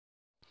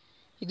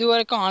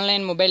இதுவரைக்கும்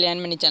online mobile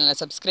earn மணி சேனலை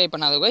subscribe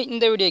பண்ணாதவங்க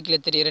இந்த வீடியோ கீழே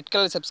தெரிய ரெட்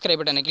கலர் சப்ஸ்கிரைப்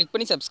பட்டனை கிளிக்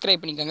பண்ணி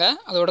சப்ஸ்கிரைப் பண்ணிக்கோங்க.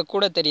 அதோட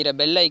கூட தெரிகிற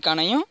பெல்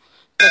ஐக்கானையும்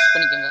ப்ரெஸ்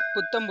பண்ணிக்கோங்க.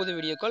 புத்தம் புது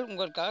வீடியோக்கள்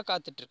உங்களுக்காக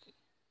காத்துட்ருக்கு.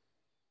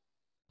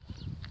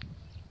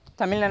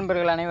 தமிழ்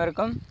நண்பர்கள்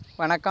அனைவருக்கும்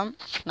வணக்கம்.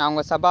 நான்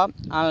உங்கள் சபா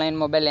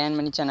ஆன்லைன் மொபைல் ஏர்ன்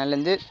மணி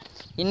சேனல்லேருந்து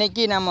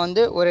இன்றைக்கி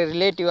நம்ம ஒரு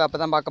ரிலேட்டிவ்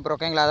ஆப் தான் பார்க்க போகிறோம்.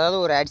 ஓகேங்களா, அதாவது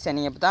ஒரு ஆட்ஸ்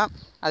அன்னிங் ஆப் தான்.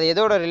 அது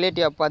எதோட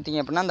ரிலேட்டிவ் ஆப்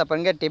பார்த்தீங்க அப்படின்னா அந்த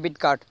பாருங்க டெபிட்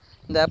கார்டு.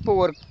 இந்த ஆப்பு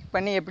ஒர்க்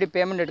பண்ணி எப்படி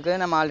பேமெண்ட் எடுக்குது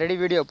நம்ம ஆல்ரெடி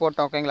வீடியோ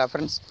போட்டோம். ஓகேங்களா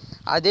ஃப்ரெண்ட்ஸ்,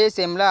 அதே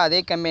சேமில் அதே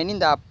கம்பெனி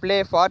இந்த அப்ளை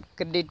ஃபார்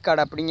கிரெடிட்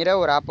கார்டு அப்படிங்கிற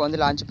ஒரு ஆப்பை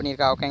லான்ச்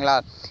பண்ணியிருக்கா. ஓகேங்களா,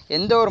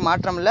 எந்த ஒரு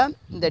மாற்றம் இல்லை.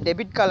 இந்த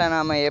டெபிட் கார்டில்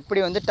நம்ம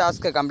எப்படி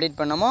டாஸ்க்கை கம்ப்ளீட்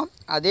பண்ணமோ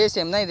அதே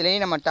சேம் தான்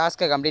இதுலேயும் நம்ம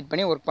டாஸ்க்கை கம்ப்ளீட்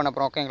பண்ணி ஒர்க் பண்ண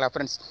போகிறோம். ஓகேங்களா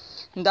ஃப்ரெண்ட்ஸ்,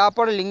 இந்த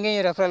ஆப்போட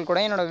லிங்கையும் ரெஃபரல் கூட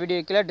என்னோட வீடியோ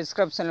கீழே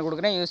டிஸ்கிரிப்ஷனில்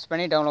கொடுக்குறேன். யூஸ்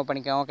பண்ணி டவுன்லோட்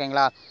பண்ணிக்கோங்க.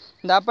 ஓகேங்களா,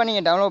 இந்த ஆப்பை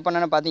நீங்கள் டவுன்லோட்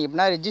பண்ணணும்னு பார்த்தீங்க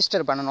அப்படின்னா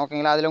ரெஜிஸ்டர் பண்ணணும்.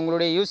 ஓகேங்களா, அதில்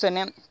உங்களுடைய user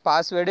name,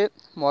 password,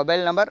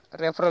 mobile number,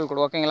 referral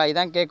கோடு. ஓகேங்களா,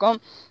 இதான் கேட்கும்.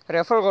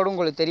 ரெஃபரல் கோடு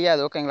உங்களுக்கு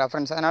தெரியாது. ஓகேங்களா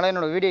ஃப்ரெண்ட்ஸ், அதனால்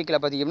என்னோட வீடியோ கீழே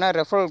பார்த்தீங்க அப்படின்னா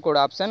ரெஃபரல் கோடு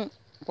ஆப்ஷன்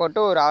போட்டு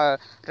ஒரு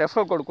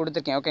ரெஃபரல் கோடு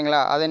கொடுத்துருக்கேன்.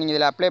 ஓகேங்களா, அதை நீங்கள்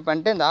இதில் அப்ளை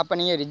பண்ணிட்டு இந்த ஆப்பை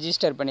நீங்கள்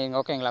ரெஜிஸ்டர் பண்ணிடுங்க.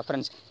 ஓகேங்களா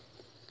ஃப்ரெண்ட்ஸ்,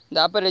 இந்த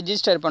ஆப்பை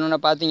ரெஜிஸ்டர்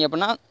பண்ணணும்னு பார்த்தீங்க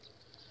அப்படின்னா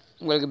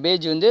உங்களுக்கு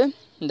பேஜ்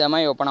இந்த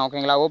மாதிரி ஓப்பன் ஆகும்.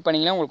 ஓகேங்களா,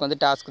 ஓப்பனிங்கில் உங்களுக்கு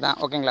டாஸ்க் தான்.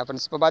 ஓகேங்களா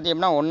ஃப்ரெண்ட்ஸ், இப்போ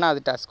பார்த்தீங்கன்னா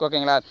ஒன்றாவது டாஸ்க்.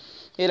 ஓகேங்களா,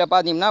 இதில்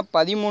பார்த்தீங்கன்னா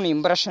 13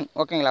 இம்ப்ரெஷன்.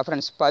 ஓகேங்களா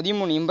ஃப்ரெண்ட்ஸ்,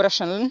 13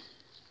 இம்ப்ரெஷன்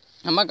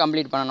நம்ம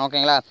கம்ப்ளீட் பண்ணணும்.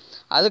 ஓகேங்களா,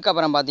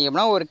 அதுக்கப்புறம் பார்த்தீங்க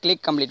அப்படின்னா ஒரு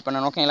கிளிக் கம்ப்ளீட்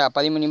பண்ணணும். ஓகேங்களா,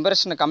 13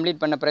 இம்ப்ரெஷனை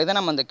கம்ப்ளீட் பண்ண பிறகு தான்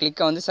நம்ம அந்த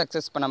கிளிக்கை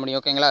சக்ஸஸ் பண்ண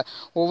முடியும். ஓகேங்களா,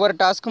 ஒவ்வொரு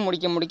டாஸ்க்கும்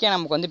முடிக்க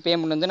நமக்கு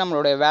பேமெண்ட்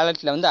நம்மளோட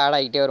வேலெட்டில் ஆட்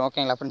ஆகிட்டே வரும்.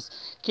 ஓகேங்களா ஃப்ரெண்ட்ஸ்,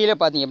 கீழே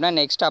பார்த்தீங்க அப்படின்னா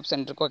நெக்ஸ்ட்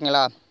ஆப்ஷன் இருக்குது.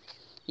 ஓகேங்களா,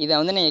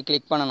 இதை நீங்கள்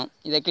கிளிக் பண்ணணும்.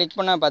 இதை கிளிக்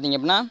பண்ண பார்த்தீங்க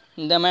அப்படின்னா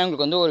இந்த மாதிரி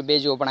உங்களுக்கு ஒரு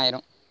பேஜ் ஓப்பன்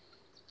ஆயிரும்.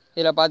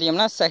 இதில்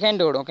பார்த்தீங்கன்னா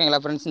செகண்ட் ஓடும். ஓகேங்களா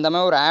ஃப்ரெண்ட்ஸ், இந்த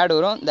மாதிரி ஒரு ஆட்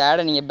வரும். இந்த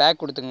ஆடை நீங்கள் பேக்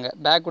கொடுத்துங்க.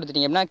 பேக்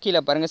கொடுத்துட்டீங்க அப்படின்னா கீழே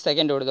பாருங்கள்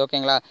செகண்ட் ஓடுது.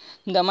 ஓகேங்களா,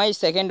 இந்த மாதிரி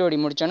செகண்ட் ஓடி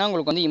முடிச்சோன்னா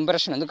உங்களுக்கு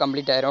இம்ப்ரெஷன்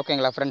கம்ப்ளீட் ஆயிரும்.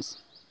 ஓகேங்களா ஃப்ரெண்ட்ஸ்,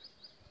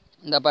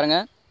 இந்த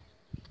பாருங்கள்,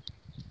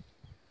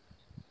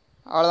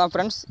 அவ்வளோதான்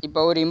ஃப்ரெண்ட்ஸ். இப்போ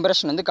ஒரு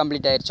இம்ப்ரெஷன்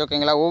கம்ப்ளீட் ஆயிடுச்சு.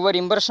 ஓகேங்களா, ஒவ்வொரு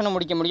இம்ப்ரெஷனும்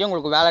முடிக்க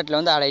உங்களுக்கு வேலெட்டில்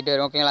ஆட் ஆகிட்டு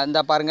வரும். ஓகேங்களா,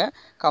 இந்த பாருங்கள்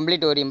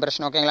கம்ப்ளீட் ஒரு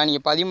இம்ப்ரெஷன். ஓகேங்களா,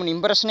 நீங்கள் 13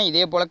 இம்ப்ரெஷனை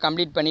இதே போல்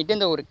கம்ப்ளீட் பண்ணிவிட்டு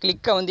இந்த ஒரு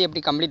கிளிக்கை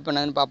எப்படி கம்ப்ளீட்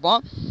பண்ணதுன்னு பார்ப்போம்.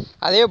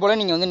 அதே போல்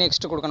நீங்கள்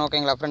நெக்ஸ்ட் கொடுக்கணும்.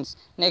 ஓகேங்களா ஃப்ரெண்ட்ஸ்,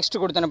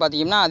 நெக்ஸ்ட் கொடுத்தோன்னு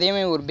பார்த்தீங்கன்னா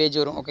அதேமாதிரி ஒரு பேஜ்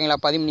வரும். ஓகேங்களா,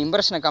 13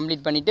 இம்ப்ரெஷனை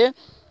கம்ப்ளீட் பண்ணிவிட்டு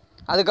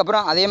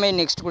அதுக்கப்புறம் அதேமாதிரி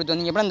நெக்ஸ்ட் கொடுத்து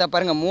வந்தீங்க அப்படின்னா இந்த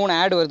பாருங்கள் 3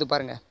 ஆடு வருது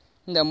பாருங்கள்.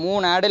 இந்த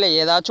 3 ஆடில்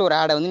ஏதாச்சும் ஒரு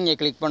ஆடை நீங்கள்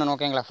கிளிக் பண்ணணும்.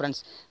 ஓகேங்களா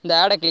ஃப்ரெண்ட்ஸ், இந்த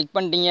ஆடை கிளிக்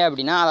பண்ணிட்டீங்க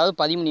அப்படின்னா அதாவது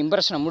 13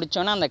 இம்ப்ரெஷனை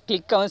முடிச்சோன்னா அந்த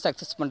கிளிக்கை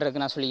சக்ஸஸ்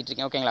பண்ணுறதுக்கு நான் சொல்லிகிட்டு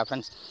இருக்கேன். ஓகேங்களா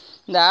ஃப்ரெண்ட்ஸ்,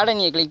 இந்த ஆடை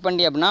நீங்கள் கிளிக்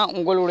பண்ணி அப்படின்னா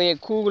உங்களுடைய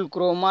கூகுள்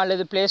குரோமா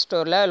அல்லது ப்ளே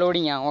ஸ்டோரில்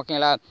லோடிங் ஆகும்.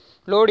 ஓகேங்களா,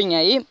 லோடிங்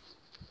ஆகி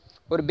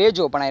ஒரு பேஜ்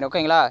ஓப்பன் ஆயிரும்.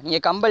 ஓகேங்களா,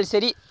 நீங்கள்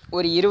கம்பல்சரி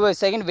ஒரு 20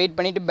 செகண்ட் வெயிட்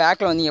பண்ணிவிட்டு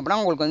பேக்கில் வந்தீங்க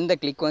அப்படின்னா உங்களுக்கு இந்த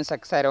கிளிக்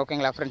சக்ஸஸ் ஆயிரும்.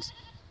 ஓகேங்களா ஃப்ரெண்ட்ஸ்,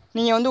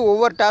 நீங்கள்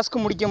ஒவ்வொரு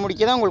டாஸ்க்கும்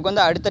முடிக்க தான்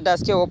உங்களுக்கு அடுத்த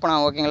டாஸ்க்கே ஓப்பன்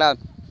ஆகும். ஓகேங்களா,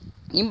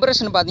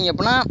 இம்ப்ரெஷன் பார்த்தீங்க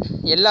அப்படின்னா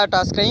எல்லா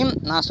டாஸ்க்கையும்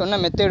நான் சொன்ன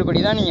மெத்தேடு படி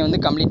தான்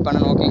நீங்கள் கம்ப்ளீட்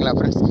பண்ணணும். ஓகேங்களா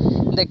ஃப்ரெண்ட்ஸ்,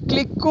 இந்த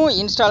கிளிக்கும்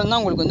இன்ஸ்டாலும் தான்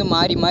உங்களுக்கு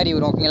மாறி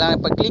வரும். ஓகேங்களா,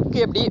 இப்போ கிளிக்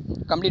எப்படி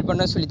கம்ப்ளீட்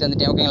பண்ணணும்னு சொல்லி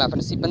தந்துட்டேன். ஓகேங்களா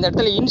ஃப்ரெண்ட்ஸ், இப்போ இந்த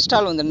இடத்துல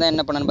இன்ஸ்டால் வந்திருந்தால்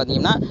என்ன பண்ணணும்னு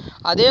பார்த்தீங்கன்னா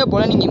அதே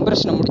போல் நீங்கள்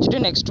இம்ப்ரெஷனை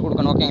முடிச்சுட்டு நெக்ஸ்ட்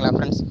கொடுக்கணும். ஓகேங்களா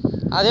ஃப்ரெண்ட்ஸ்,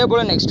 அதே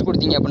போல் நெக்ஸ்ட்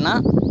கொடுத்தீங்க அப்படின்னா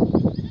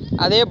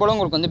அதே போல்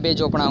உங்களுக்கு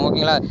பேஜ் ஓப்பன் ஆகும்.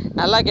 ஓகேங்களா,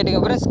 நல்லா கேட்டுங்க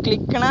ஃப்ரெண்ட்ஸ்,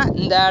 கிளிக்னா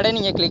இந்த ஆடை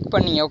நீங்கள் கிளிக்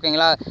பண்ணீங்க.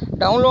 ஓகேங்களா,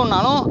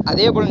 டவுன்லோட்னாலும்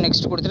அதே போல்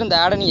நெக்ஸ்ட் கொடுத்துட்டு இந்த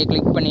ஆடை நீங்கள்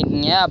கிளிக்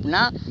பண்ணிட்டீங்க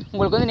அப்படின்னா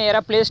உங்களுக்கு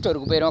நேராக ப்ளே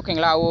ஸ்டோருக்கு போயிடும்.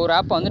 ஓகேங்களா, ஒரு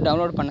ஆப்பை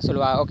டவுன்லோட் பண்ண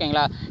சொல்லுவாள்.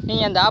 ஓகேங்களா,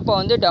 நீங்கள் அந்த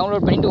ஆப்பை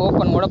டவுன்லோட் பண்ணிவிட்டு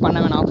ஓப்பன் கூட பண்ண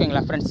வேணாம்.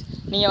 ஓகேங்களா ஃப்ரெண்ட்ஸ்,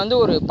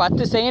 நீங்கள் ஒரு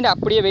 10 செகண்ட்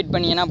அப்படியே வெயிட்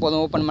பண்ணிங்கன்னா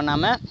போதும். ஓப்பன்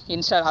பண்ணாமல்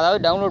இன்ஸ்டால், அதாவது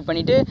டவுன்லோட்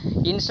பண்ணிவிட்டு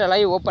இன்ஸ்டால்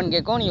ஆகி ஓப்பன்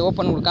கேட்கும். நீங்கள்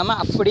ஓப்பன் கொடுக்காம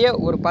அப்படியே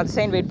ஒரு 10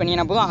 செகண்ட் வெயிட்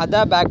பண்ணிங்கன்னா போதும்.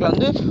 அதான்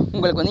பேக்கில்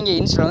உங்களுக்கு இங்கே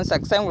இன்ஸ்டால்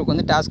சக்ஸஸ் ஆகி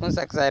உங்களுக்கு டாஸ்க்கும்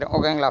சக்ஸஸ் ஆயிரும்.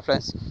 ஓகேங்களா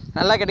ஃப்ரெண்ட்ஸ்,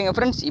 நல்லா கேட்டுங்க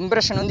ஃப்ரெண்ட்ஸ்,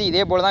 இம்ப்ரெஷன்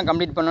இதே போல் தான்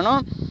கம்ப்ளீட்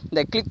பண்ணணும்.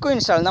 இந்த கிளிக்கும்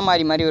இன்ஸ்டால் தான்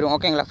மாறி வரும்.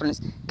 ஓகேங்களா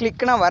ஃப்ரெண்ட்ஸ்,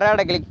 கிளிக்னா வர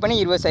ஆடை கிளிக் பண்ணி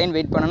 20 செகண்ட்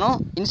வெயிட் பண்ணணும்.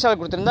 இன்ஸ்டால்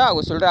கொடுத்துருந்தா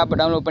அவங்க சொல்கிற ஆப்பை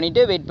டவுன்லோட்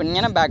பண்ணிவிட்டு வெயிட்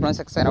பண்ணிங்கன்னா பேக்கில்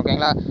சக்ஸஸ் ஆயிரும்.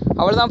 ஓகேங்களா,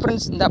 அவ்வளோதான்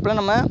ஃப்ரெண்ட்ஸ், இந்த ஆப்பில்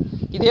நம்ம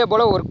இதே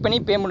போல் ஒர்க் பண்ணி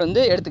பேமெண்ட்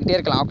எடுத்துக்கிட்டே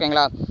இருக்கலாம்.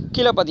 ஓகேங்களா,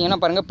 கீழே பார்த்தீங்கன்னா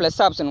பாருங்கள் ப்ளஸ்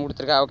ஆப்ஷன்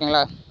கொடுத்துருக்கா.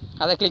 ஓகேங்களா,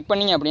 அதை கிளிக்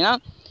பண்ணிங்க அப்படின்னா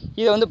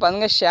இதை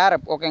பாருங்கள் ஷேர்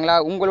அப். ஓகேங்களா,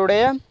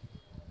 உங்களுடைய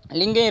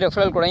லிங்கையும்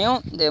ரெஃபரல் கூடையும்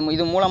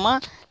இது மூலமாக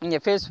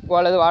நீங்கள் ஃபேஸ்புக்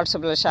அல்லது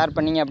வாட்ஸ்அப்பில் ஷேர்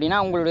பண்ணிங்க அப்படின்னா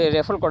உங்களுடைய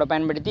ரெஃபரல் கோடை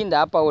பயன்படுத்தி இந்த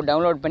ஆப்பை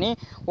டவுன்லோட் பண்ணி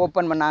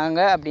ஓப்பன் பண்ணாங்க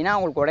அப்படின்னா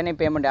உங்களுக்கு உடனே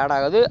பேமெண்ட் ஆட்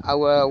ஆகுது.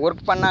 அவங்க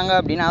ஒர்க் பண்ணாங்க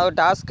அப்படின்னா அதாவது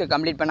டாஸ்க்கு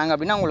கம்ப்ளீட் பண்ணாங்க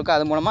அப்படின்னா உங்களுக்கு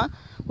அது மூலமாக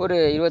ஒரு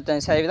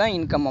 25%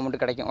 இன்கம்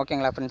அமௌண்ட் கிடைக்கும்.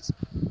 ஓகேங்களா ஃப்ரெண்ட்ஸ்,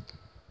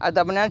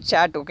 அது அப்படின்னா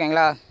சேட்.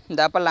 ஓகேங்களா,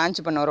 இந்த ஆப்பை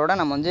லான்ச் பண்ணவரோட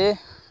நம்ம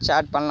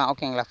சேட் பண்ணலாம்.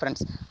 ஓகேங்களா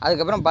ஃப்ரெண்ட்ஸ்,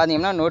 அதுக்கப்புறம்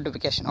பார்த்தீங்கன்னா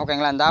நோட்டிஃபிகேஷன்.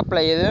 ஓகேங்களா, இந்த ஆப்பில்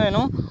எது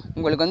வேணும்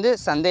உங்களுக்கு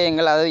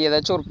சந்தேகங்கள் அதாவது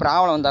ஏதாச்சும் ஒரு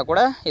ப்ராப்ளம் வந்தால்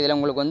கூட இதில்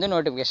உங்களுக்கு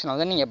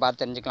நோட்டிஃபிகேஷன் நீங்கள்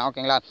பார்த்து தெரிஞ்சுக்கலாம்.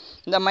 ஓகேங்களா,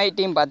 இந்த மாதிரி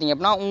டீம் பார்த்தீங்க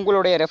அப்படின்னா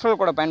உங்களுடைய ரெஃபரல்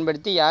கோடை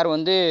பயன்படுத்தி யார்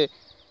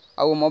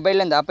அவங்க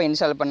மொபைலில் இந்த ஆப்பை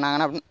இன்ஸ்டால்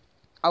பண்ணாங்கன்னா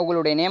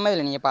அவங்களுடைய நேம்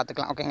இதில் நீங்கள்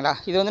பார்த்துக்கலாம். ஓகேங்களா,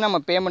 இது நம்ம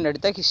பேமெண்ட்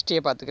எடுத்த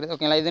ஹிஸ்ட்ரியை பார்த்துக்கிறது.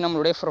 ஓகேங்களா, இது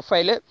நம்மளுடைய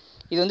ப்ரொஃபைலு,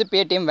 இது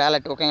Paytm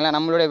வேலெட். ஓகேங்களா,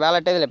 நம்மளுடைய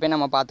வேலெட்டை இதில் போய்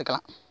நம்ம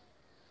பார்த்துக்கலாம்.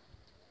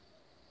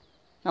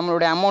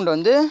 நம்மளுடைய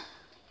அமௌண்ட்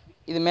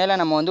இது மேலே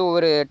நம்ம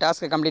ஒவ்வொரு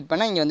டாஸ்க்கை கம்ப்ளீட்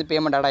பண்ணால் இங்கே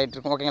பேமெண்ட் ஆட் ஆகிட்டு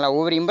இருக்கும். ஓகேங்களா,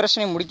 ஒவ்வொரு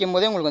இம்ப்ரெஷனையும் முடிக்கும்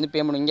போதே உங்களுக்கு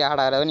பேமெண்ட் இங்கே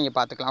ஆட் ஆகிறத நீங்கள்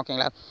பார்த்துக்கலாம்.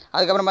 ஓகேங்களா,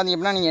 அதுக்கப்புறம் பார்த்தீங்க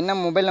அப்படின்னா நீங்கள் என்ன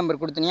மொபைல் நம்பர்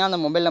கொடுத்தீங்கன்னா அந்த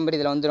மொபைல் நம்பர்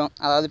இதில் வந்துடும்.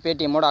 அதாவது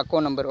Paytmோட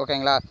அக்கௌண்ட் நம்பர்.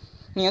 ஓகேங்களா,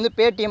 நீங்கள் வந்து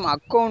பேடிஎம்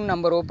அக்கௌண்ட்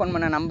நம்பர் ஓப்பன்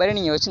பண்ண நம்பரே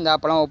நீங்கள் வச்சு இந்த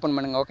ஆப்பெல்லாம் ஓப்பன்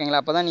பண்ணுங்கள் ஓகேங்களா.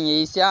 அப்போ தான் நீங்கள்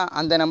ஈஸியாக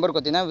அந்த நம்பருக்கு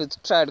பார்த்தீங்கன்னா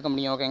வித்ட்ரா எடுக்க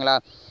முடியும் ஓகேங்களா.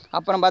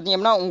 அப்புறம்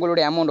பார்த்தீங்கன்னா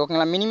உங்களுடைய அமௌண்ட்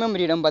ஓகேங்களா, மினிமம்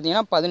ரீடம்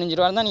பார்த்தீங்கன்னா 15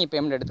 ரூபா தான் நீங்கள்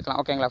பேமெண்ட்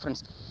எடுத்துக்கலாம் ஓகேங்களா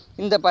ஃப்ரெண்ட்ஸ்.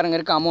 இந்த பாருங்கள்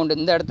இருக்க அமௌண்ட்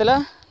இந்த இடத்துல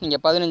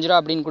நீங்கள் 15 ரூபா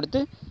அப்படின்னு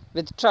கொடுத்து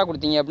வித்ட்ரா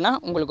கொடுத்தீங்க அப்படின்னா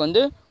உங்களுக்கு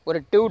வந்து ஒரு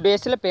 2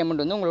 டேஸில்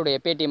பேமெண்ட் வந்து உங்களுடைய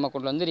பேடிஎம்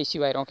அக்கௌண்ட்டில் வந்து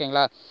ரிசீவ் ஆயிரும்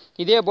ஓகேங்களா.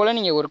 இதே போல்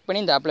நீங்கள் ஒர்க்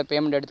பண்ணி இந்த ஆப்பில்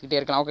பேமெண்ட் எடுத்துக்கிட்டே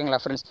இருக்கலாம்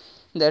ஓகேங்களா ஃப்ரெண்ட்ஸ்.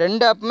 இந்த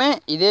 2 ஆப்புமே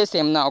இதே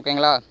சேம் தான்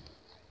ஓகேங்களா.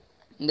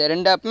 இந்த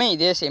 2 ஆப்புமே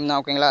இதே சேம் தான்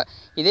ஓகேங்களா.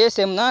 இதே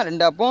சேம் தான்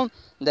 2 ஆப்பும்.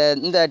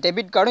 இந்த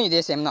டெபிட் கார்டும்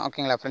இதே சேம் தான்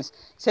ஓகேங்களா ஃப்ரெண்ட்ஸ்.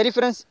 சரி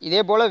ஃப்ரெண்ட்ஸ்,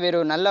 இதே போல் வேறு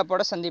ஒரு நல்ல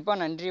படம்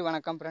சந்திப்போம். நன்றி,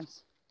 வணக்கம் ஃப்ரெண்ட்ஸ்.